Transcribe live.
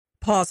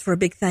Pause for a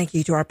big thank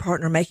you to our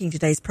partner making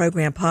today's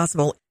program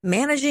possible.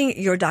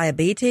 Managing your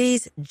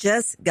diabetes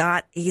just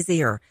got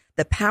easier.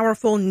 The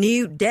powerful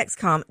new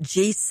Dexcom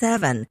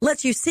G7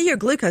 lets you see your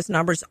glucose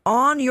numbers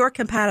on your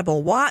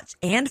compatible watch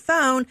and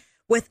phone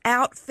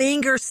without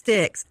finger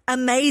sticks.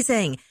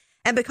 Amazing.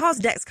 And because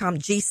Dexcom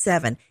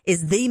G7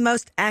 is the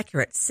most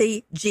accurate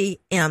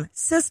CGM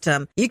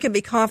system, you can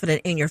be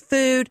confident in your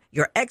food,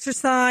 your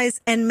exercise,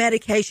 and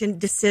medication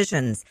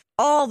decisions.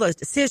 All those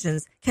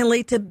decisions can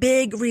lead to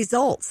big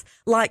results,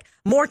 like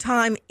more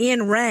time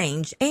in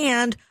range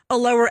and a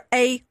lower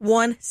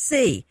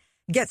A1C.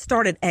 Get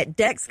started at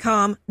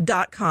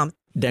Dexcom.com.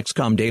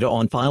 Dexcom data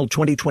on file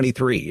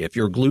 2023. If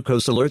your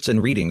glucose alerts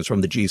and readings from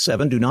the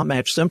G7 do not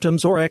match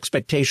symptoms or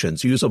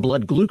expectations, use a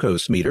blood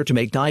glucose meter to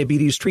make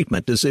diabetes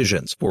treatment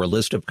decisions. For a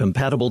list of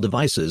compatible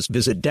devices,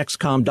 visit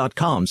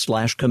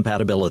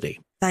Dexcom.com/compatibility.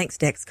 Thanks,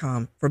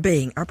 Dexcom, for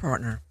being our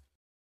partner.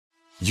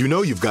 You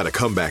know you've got a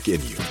comeback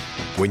in you.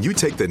 When you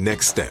take the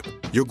next step,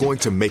 you're going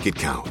to make it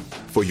count.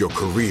 For your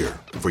career,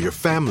 for your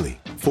family,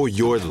 for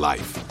your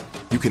life.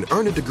 You can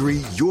earn a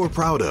degree you're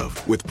proud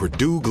of with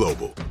Purdue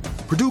Global.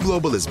 Purdue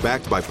Global is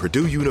backed by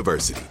Purdue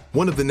University,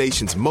 one of the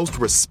nation's most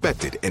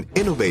respected and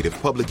innovative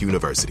public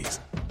universities.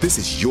 This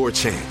is your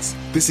chance.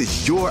 This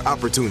is your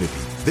opportunity.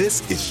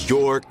 This is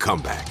your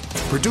comeback.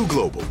 Purdue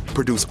Global,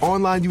 Purdue's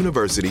online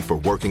university for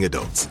working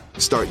adults.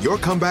 Start your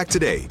comeback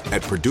today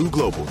at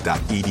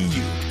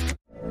purdueglobal.edu.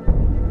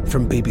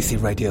 From BBC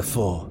Radio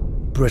 4,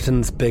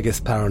 Britain's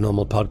biggest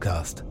paranormal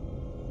podcast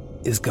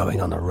is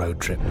going on a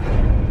road trip.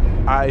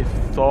 I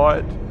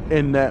thought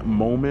in that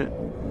moment,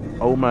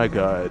 oh my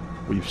God,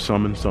 we've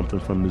summoned something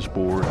from this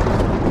board.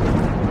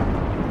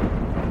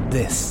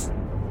 This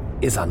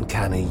is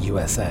Uncanny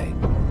USA.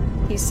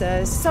 He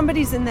says,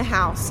 somebody's in the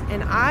house,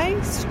 and I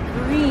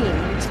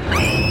screamed.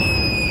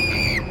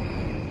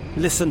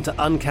 Listen to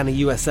Uncanny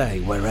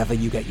USA wherever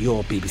you get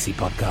your BBC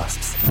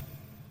podcasts,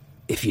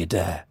 if you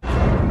dare.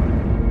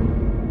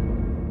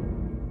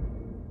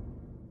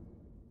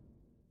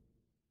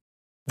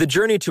 The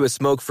journey to a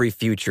smoke-free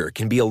future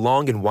can be a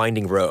long and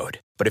winding road.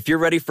 But if you're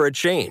ready for a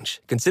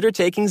change, consider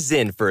taking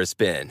Zyn for a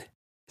spin.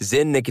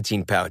 Zyn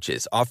nicotine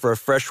pouches offer a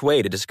fresh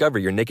way to discover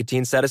your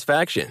nicotine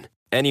satisfaction.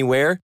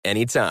 Anywhere,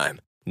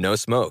 anytime. No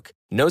smoke,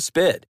 no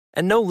spit,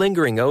 and no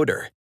lingering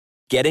odor.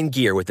 Get in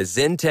gear with the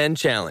Zyn 10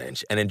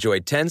 Challenge and enjoy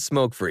 10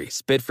 smoke-free,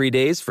 spit-free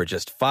days for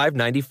just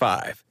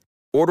 $5.95.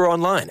 Order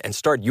online and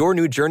start your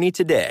new journey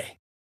today.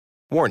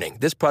 Warning,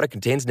 this product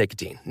contains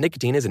nicotine.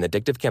 Nicotine is an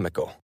addictive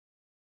chemical.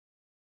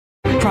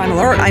 Crime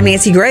Alert, I'm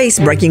Nancy Grace.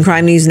 Breaking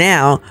crime news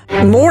now.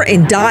 Moore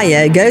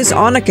Indaya goes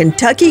on a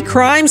Kentucky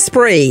crime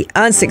spree,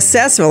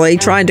 unsuccessfully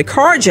trying to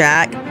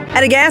carjack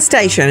at a gas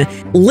station,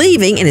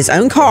 leaving in his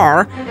own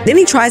car. Then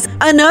he tries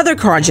another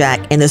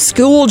carjack in the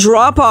school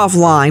drop-off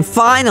line.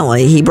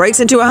 Finally, he breaks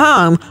into a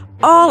home,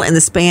 all in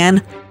the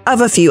span of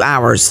a few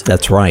hours.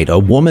 That's right. A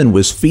woman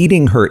was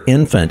feeding her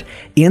infant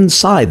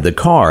inside the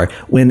car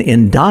when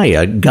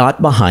Indaya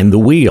got behind the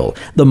wheel.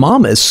 The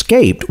mom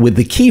escaped with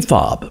the key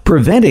fob,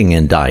 preventing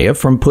Indaya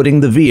from putting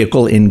the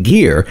vehicle in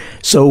gear,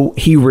 so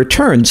he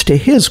returns to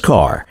his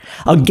car.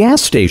 A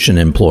gas station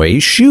employee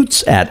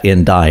shoots at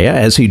Indaya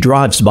as he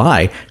drives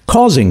by,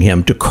 causing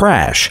him to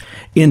crash.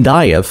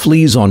 Indaya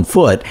flees on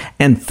foot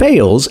and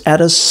fails at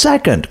a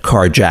second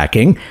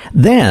carjacking,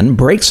 then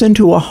breaks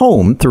into a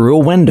home through a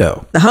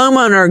window. The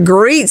homeowner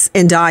greets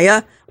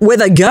Indaya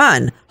with a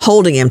gun,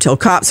 holding him till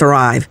cops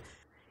arrive.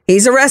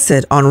 He's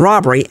arrested on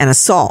robbery and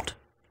assault.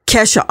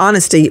 Kesha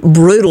Honesty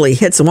brutally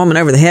hits a woman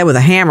over the head with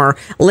a hammer,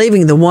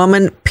 leaving the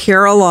woman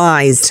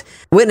paralyzed.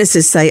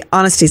 Witnesses say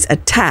Honesty's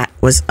attack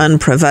was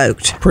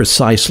unprovoked.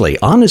 Precisely.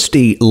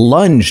 Honesty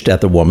lunged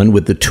at the woman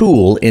with the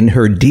tool in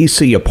her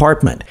D.C.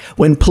 apartment.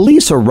 When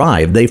police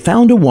arrived, they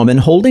found a woman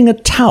holding a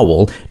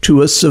towel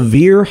to a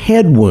severe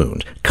head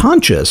wound,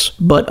 conscious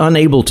but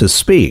unable to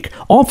speak.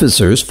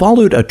 Officers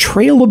followed a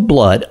trail of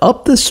blood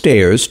up the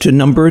stairs to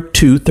number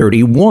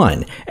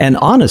 231, and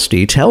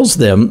Honesty tells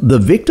them the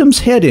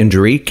victim's head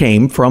injury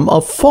came from a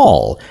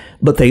fall,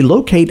 but they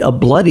locate a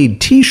bloodied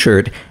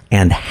T-shirt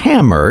and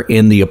hammer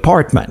in the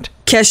apartment.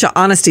 Kesha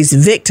Honesty's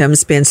victim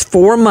spends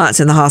 4 months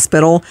in the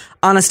hospital.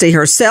 Honesty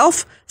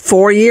herself,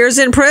 4 years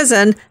in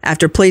prison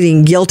after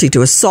pleading guilty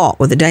to assault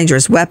with a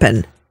dangerous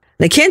weapon.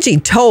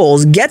 Nakenji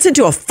Tolles gets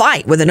into a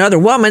fight with another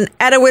woman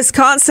at a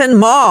Wisconsin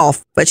mall,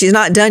 but she's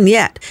not done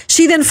yet.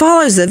 She then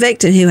follows the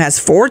victim, who has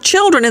 4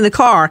 children in the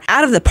car,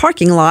 out of the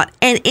parking lot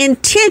and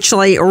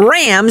intentionally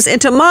rams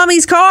into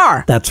mommy's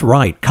car. That's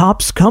right.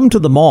 Cops come to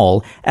the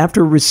mall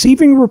after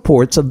receiving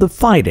reports of the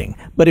fighting,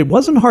 but it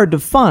wasn't hard to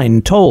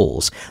find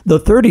Tolles. The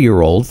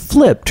 30-year-old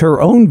flipped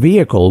her own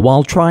vehicle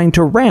while trying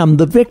to ram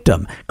the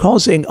victim,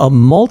 causing a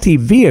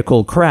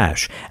multi-vehicle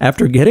crash.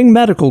 After getting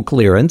medical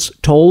clearance,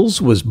 Tolles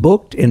was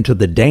booked into to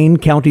the Dane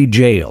County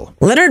Jail.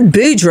 Leonard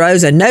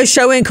Boudreaux's a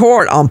no-show in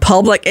court on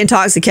public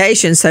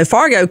intoxication, so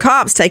Fargo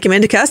cops take him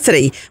into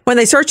custody. When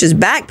they search his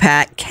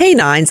backpack,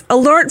 canines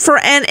alert for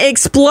an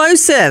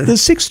explosive. The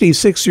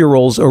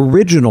 66-year-old's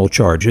original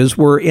charges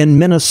were in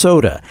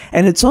Minnesota,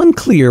 and it's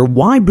unclear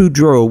why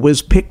Boudreaux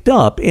was picked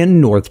up in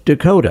North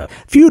Dakota.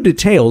 Few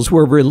details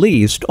were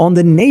released on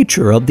the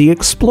nature of the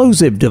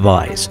explosive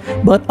device,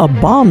 but a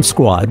bomb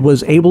squad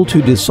was able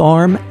to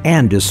disarm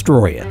and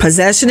destroy it.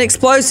 Possession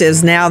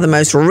explosives, now the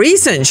most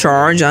recent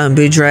charge on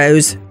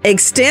Boudreaux's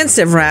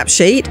extensive rap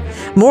sheet.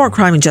 More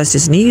Crime and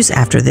Justice news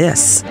after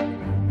this.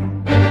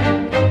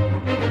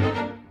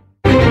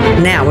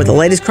 Now, with the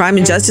latest Crime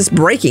and Justice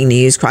breaking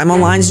news, Crime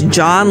Online's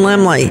John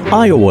Lemley.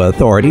 Iowa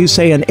authorities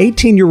say an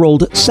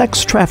 18-year-old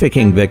sex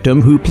trafficking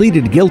victim who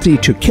pleaded guilty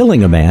to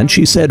killing a man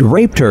she said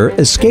raped her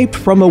escaped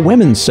from a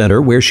women's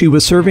center where she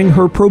was serving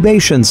her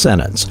probation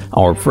sentence.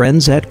 Our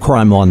friends at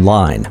Crime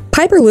Online.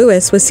 Piper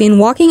Lewis was seen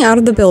walking out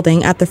of the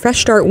building at the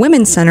Fresh Start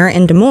Women's Center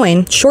in Des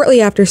Moines shortly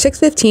after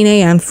 6:15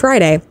 a.m.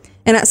 Friday,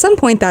 and at some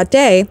point that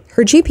day,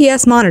 her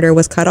GPS monitor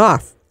was cut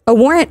off. A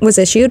warrant was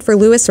issued for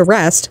Lewis'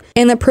 arrest,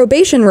 and the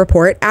probation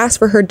report asked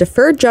for her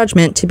deferred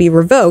judgment to be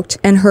revoked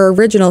and her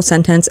original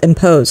sentence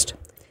imposed.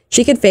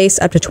 She could face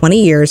up to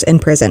 20 years in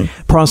prison.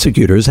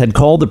 Prosecutors had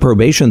called the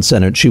probation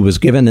sentence she was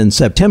given in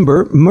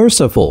September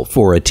merciful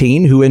for a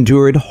teen who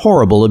endured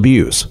horrible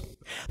abuse.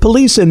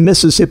 Police in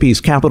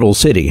Mississippi's capital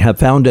city have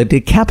found a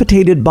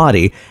decapitated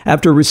body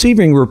after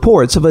receiving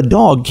reports of a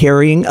dog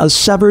carrying a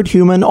severed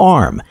human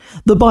arm.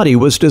 The body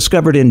was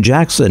discovered in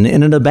Jackson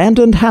in an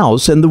abandoned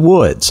house in the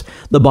woods.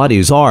 The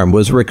body's arm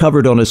was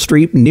recovered on a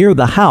street near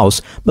the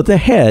house, but the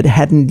head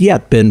hadn't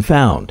yet been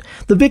found.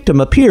 The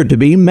victim appeared to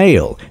be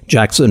male.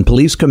 Jackson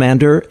Police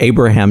Commander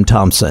Abraham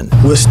Thompson.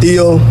 We're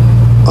still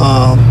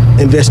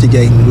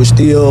investigating. We're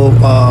still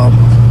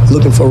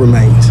looking for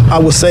remains. I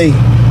would say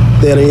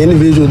that an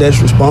individual that's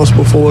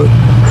responsible for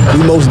it,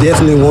 we most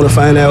definitely want to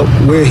find out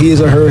where his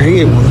or her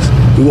head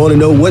was. We want to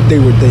know what they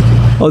were thinking.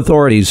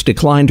 Authorities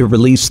declined to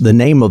release the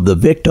name of the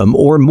victim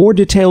or more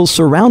details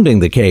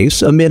surrounding the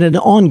case amid an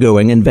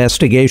ongoing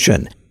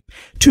investigation.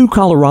 2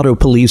 Colorado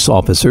police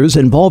officers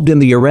involved in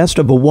the arrest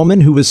of a woman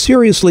who was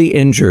seriously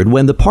injured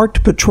when the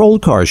parked patrol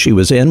car she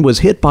was in was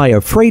hit by a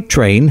freight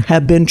train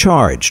have been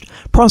charged.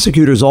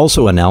 Prosecutors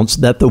also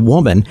announced that the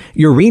woman,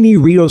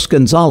 Yurini Rios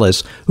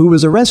Gonzalez, who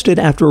was arrested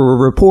after a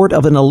report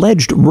of an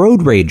alleged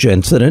road rage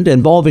incident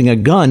involving a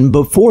gun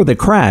before the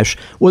crash,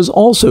 was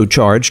also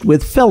charged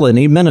with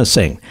felony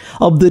menacing.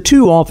 Of the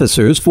 2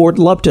 officers, Fort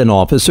Lupton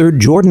officer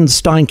Jordan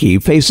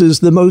Steinke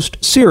faces the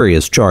most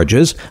serious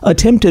charges,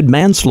 attempted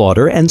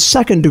manslaughter and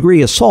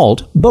second-degree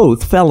assault,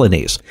 both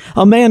felonies.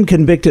 A man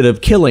convicted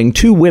of killing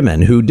 2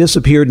 women who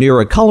disappeared near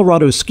a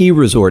Colorado ski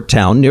resort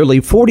town nearly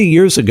 40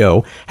 years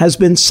ago has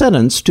been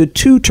sentenced to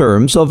 2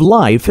 terms of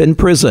life in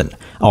prison.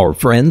 Our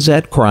friends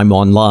at Crime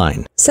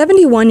Online.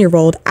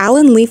 71-year-old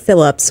Alan Lee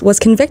Phillips was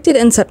convicted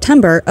in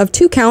September of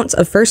 2 counts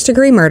of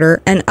first-degree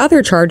murder and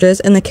other charges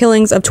in the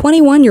killings of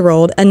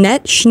 21-year-old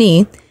Annette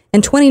Schnee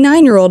and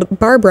 29-year-old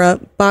Barbara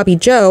Bobby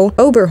Joe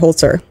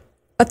Oberholzer.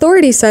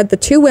 Authorities said the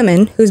 2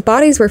 women, whose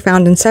bodies were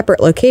found in separate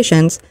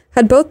locations,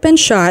 had both been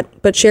shot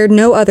but shared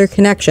no other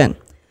connection.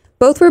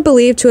 Both were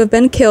believed to have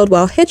been killed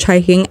while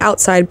hitchhiking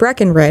outside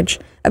Breckenridge,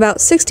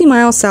 about 60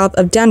 miles south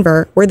of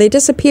Denver, where they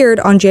disappeared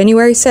on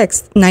January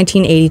 6,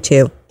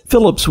 1982.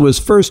 Phillips was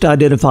first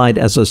identified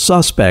as a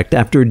suspect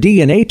after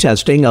DNA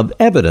testing of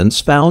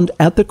evidence found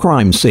at the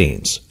crime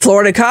scenes.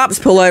 Florida cops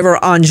pull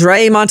over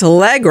Andre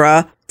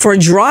Montalegre for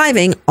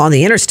driving on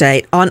the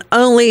interstate on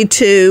only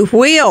 2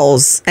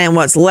 wheels and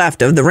what's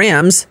left of the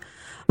rims.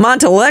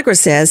 Montalegre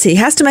says he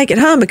has to make it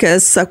home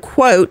because, so,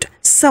 quote,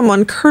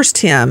 someone cursed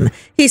him.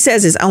 He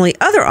says his only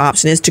other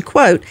option is to,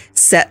 quote,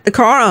 set the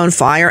car on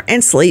fire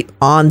and sleep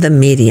on the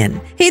median.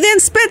 He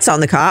then spits on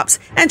the cops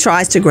and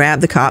tries to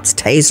grab the cop's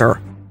taser.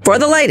 For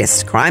the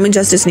latest crime and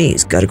justice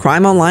news, go to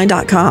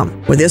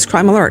crimeonline.com. With this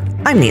crime alert,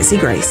 I'm Nancy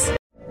Grace.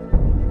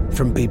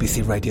 From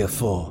BBC Radio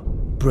 4,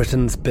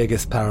 Britain's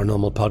biggest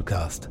paranormal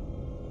podcast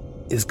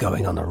is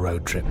going on a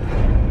road trip.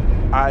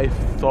 I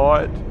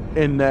thought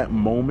in that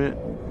moment,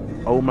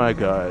 oh my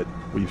God,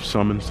 we've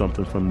summoned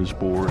something from this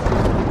board.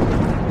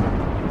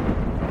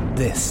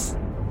 This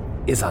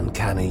is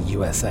Uncanny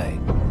USA.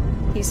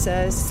 He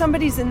says,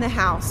 somebody's in the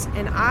house,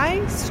 and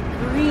I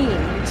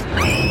screamed.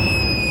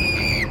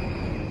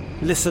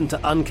 Listen to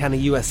Uncanny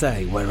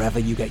USA wherever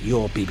you get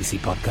your BBC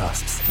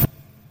podcasts,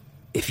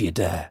 if you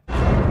dare.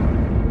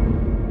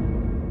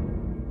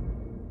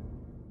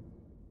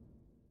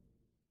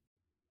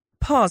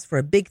 Pause for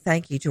a big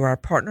thank you to our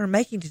partner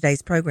making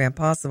today's program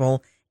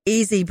possible,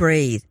 Easy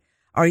Breathe.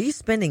 Are you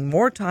spending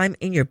more time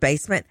in your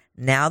basement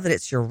now that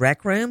it's your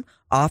rec room,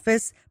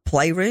 office,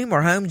 playroom,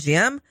 or home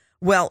gym?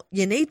 Well,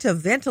 you need to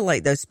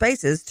ventilate those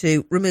spaces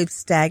to remove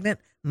stagnant,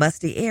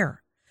 musty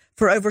air.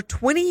 For over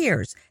 20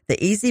 years,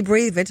 the Easy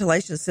Breathe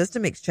ventilation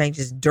system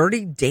exchanges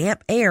dirty,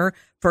 damp air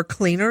for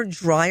cleaner,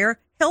 drier,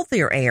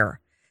 healthier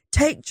air.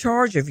 Take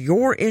charge of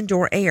your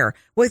indoor air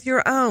with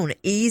your own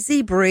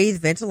Easy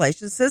Breathe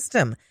ventilation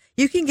system.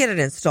 You can get it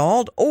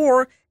installed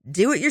or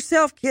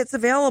do-it-yourself kits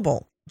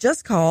available.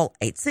 Just call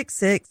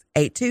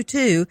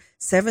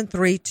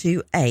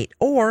 866-822-7328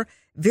 or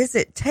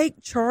visit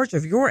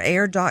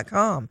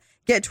takechargeofyourair.com.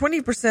 Get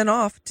 20%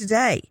 off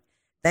today.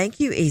 Thank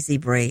you, Easy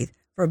Breathe,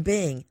 for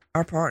being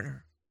our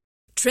partner.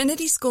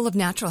 Trinity School of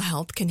Natural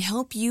Health can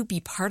help you be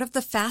part of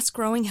the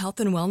fast-growing health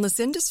and wellness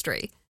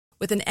industry.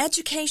 With an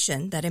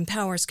education that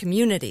empowers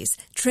communities,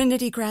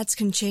 Trinity grads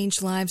can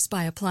change lives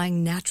by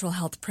applying natural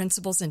health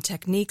principles and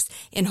techniques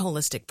in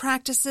holistic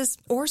practices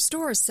or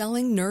stores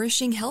selling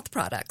nourishing health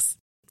products.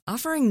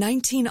 Offering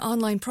 19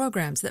 online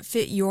programs that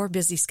fit your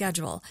busy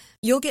schedule,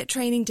 you'll get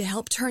training to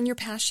help turn your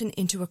passion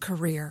into a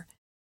career.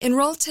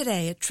 Enroll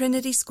today at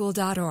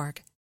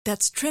trinityschool.org.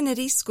 That's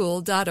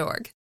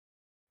trinityschool.org.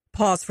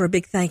 Pause for a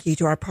big thank you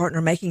to our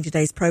partner making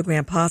today's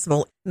program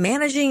possible.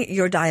 Managing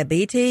your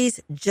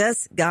diabetes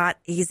just got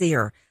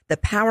easier. The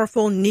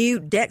powerful new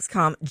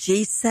Dexcom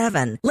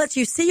G7 lets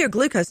you see your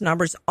glucose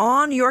numbers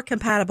on your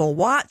compatible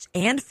watch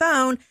and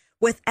phone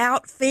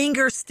without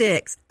finger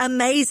sticks.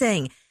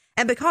 Amazing.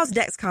 And because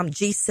Dexcom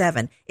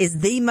G7 is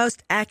the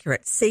most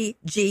accurate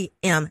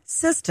CGM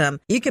system,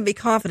 you can be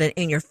confident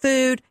in your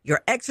food,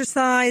 your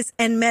exercise,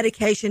 and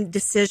medication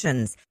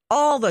decisions.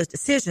 All those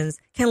decisions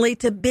can lead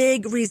to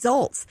big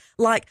results,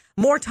 like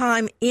more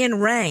time in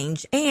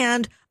range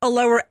and a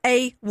lower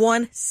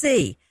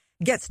A1C.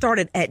 Get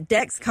started at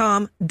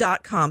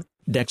Dexcom.com.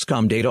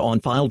 Dexcom data on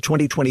file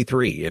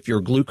 2023. If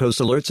your glucose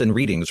alerts and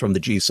readings from the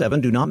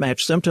G7 do not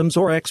match symptoms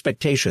or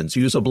expectations,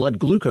 use a blood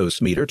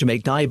glucose meter to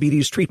make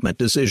diabetes treatment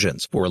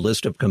decisions. For a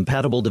list of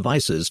compatible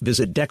devices,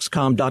 visit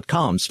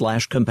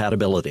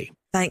Dexcom.com/compatibility.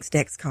 Thanks,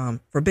 Dexcom,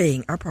 for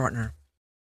being our partner.